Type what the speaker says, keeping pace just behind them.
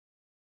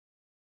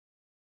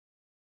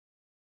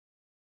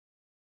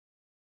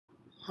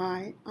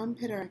Hi, I'm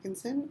Peter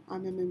Atkinson.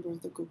 I'm a member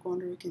of the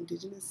Gugwandurruk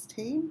Indigenous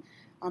team.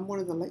 I'm one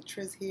of the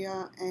lecturers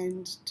here,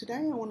 and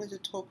today I wanted to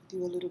talk with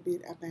you a little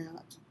bit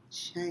about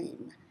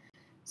shame.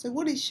 So,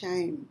 what is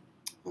shame?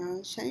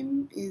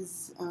 Shame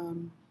is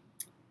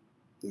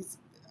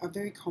a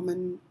very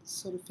common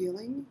sort of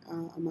feeling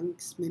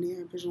amongst many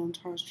Aboriginal and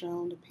Torres Strait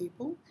Islander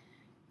people.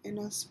 And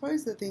I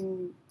suppose the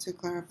thing to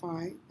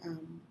clarify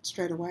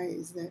straight away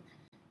is that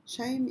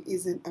shame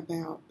isn't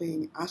about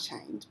being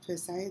ashamed per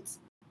se, it's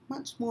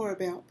much more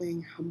about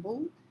being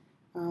humble,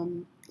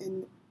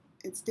 and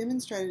it's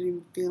demonstrated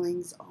in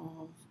feelings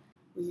of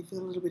where you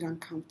feel a little bit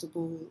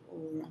uncomfortable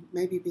or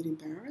maybe a bit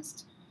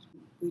embarrassed.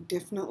 We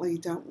definitely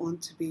don't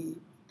want to be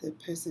the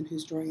person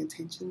who's drawing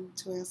attention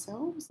to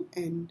ourselves,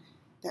 and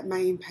that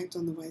may impact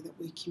on the way that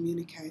we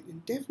communicate,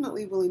 and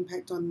definitely will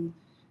impact on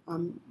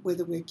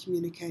whether we're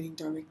communicating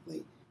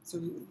directly. So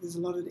there's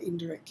a lot of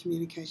indirect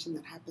communication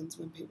that happens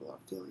when people are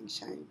feeling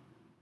shame.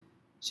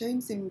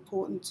 Shame's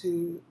important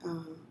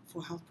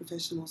for health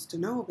professionals to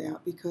know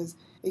about because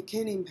it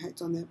can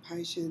impact on that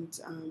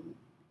patient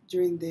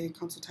during their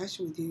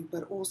consultation with you,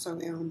 but also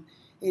on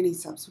any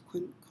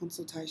subsequent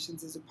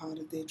consultations as a part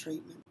of their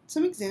treatment.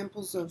 Some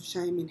examples of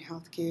shame in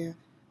healthcare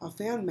are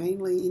found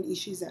mainly in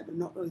issues that are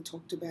not really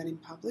talked about in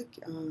public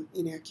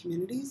in our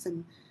communities,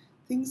 and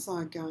things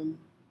like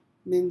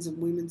men's and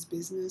women's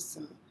business,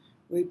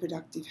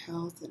 reproductive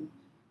health, and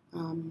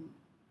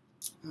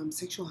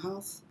sexual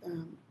health,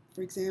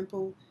 for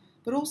example,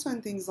 but also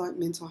in things like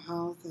mental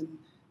health and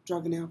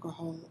drug and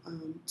alcohol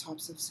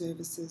types of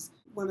services.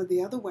 One of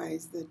the other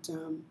ways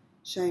that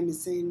shame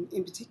is seen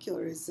in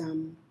particular is,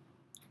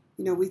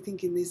 we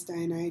think in this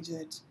day and age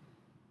that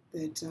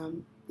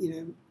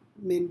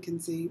men can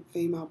see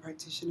female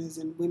practitioners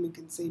and women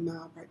can see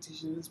male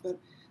practitioners, but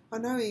I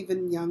know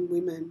even young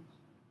women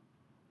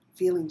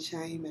feeling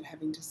shame at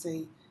having to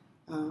see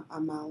a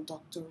male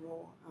doctor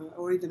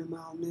or even a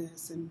male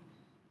nurse, and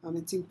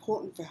it's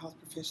important for health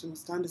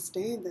professionals to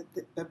understand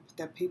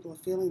that people are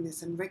feeling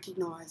this and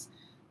recognise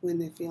when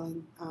they're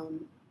feeling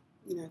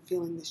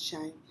this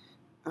shame,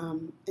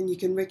 and you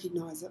can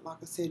recognise it, like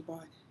I said, by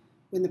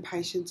when the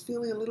patient's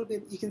feeling a little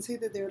bit, you can see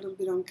that they're a little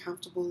bit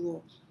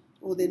uncomfortable,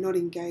 or they're not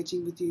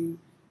engaging with you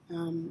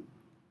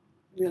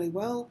really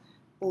well,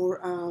 or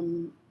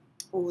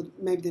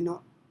maybe they're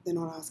not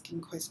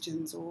asking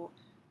questions, or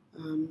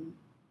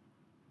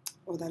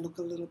they look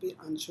a little bit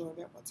unsure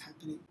about what's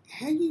happening.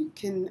 How you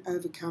can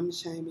overcome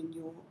shame in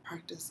your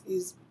practice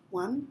is,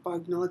 one, by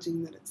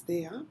acknowledging that it's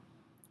there,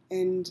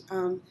 and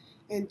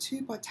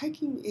two, by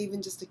taking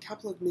even just a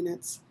couple of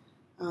minutes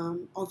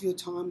of your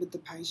time with the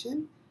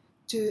patient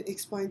to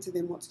explain to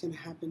them what's going to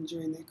happen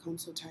during their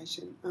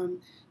consultation.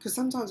 Because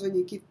sometimes when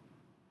you give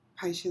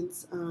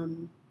patients,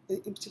 in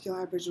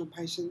particular Aboriginal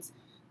patients,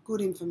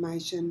 good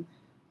information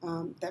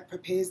that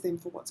prepares them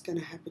for what's going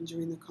to happen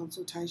during the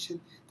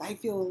consultation, they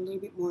feel a little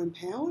bit more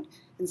empowered,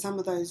 and some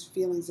of those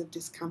feelings of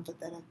discomfort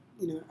that are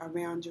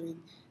around during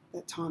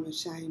that time of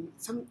shame,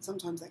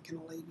 sometimes that can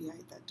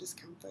alleviate that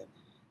discomfort.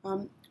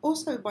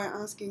 Also, by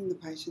asking the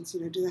patients,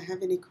 do they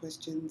have any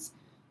questions?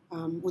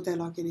 Would they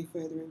like any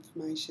further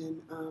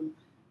information?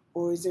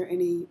 Or is there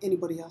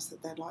anybody else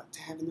that they'd like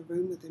to have in the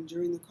room with them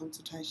during the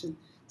consultation?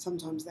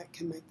 Sometimes that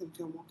can make them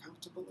feel more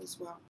comfortable as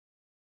well.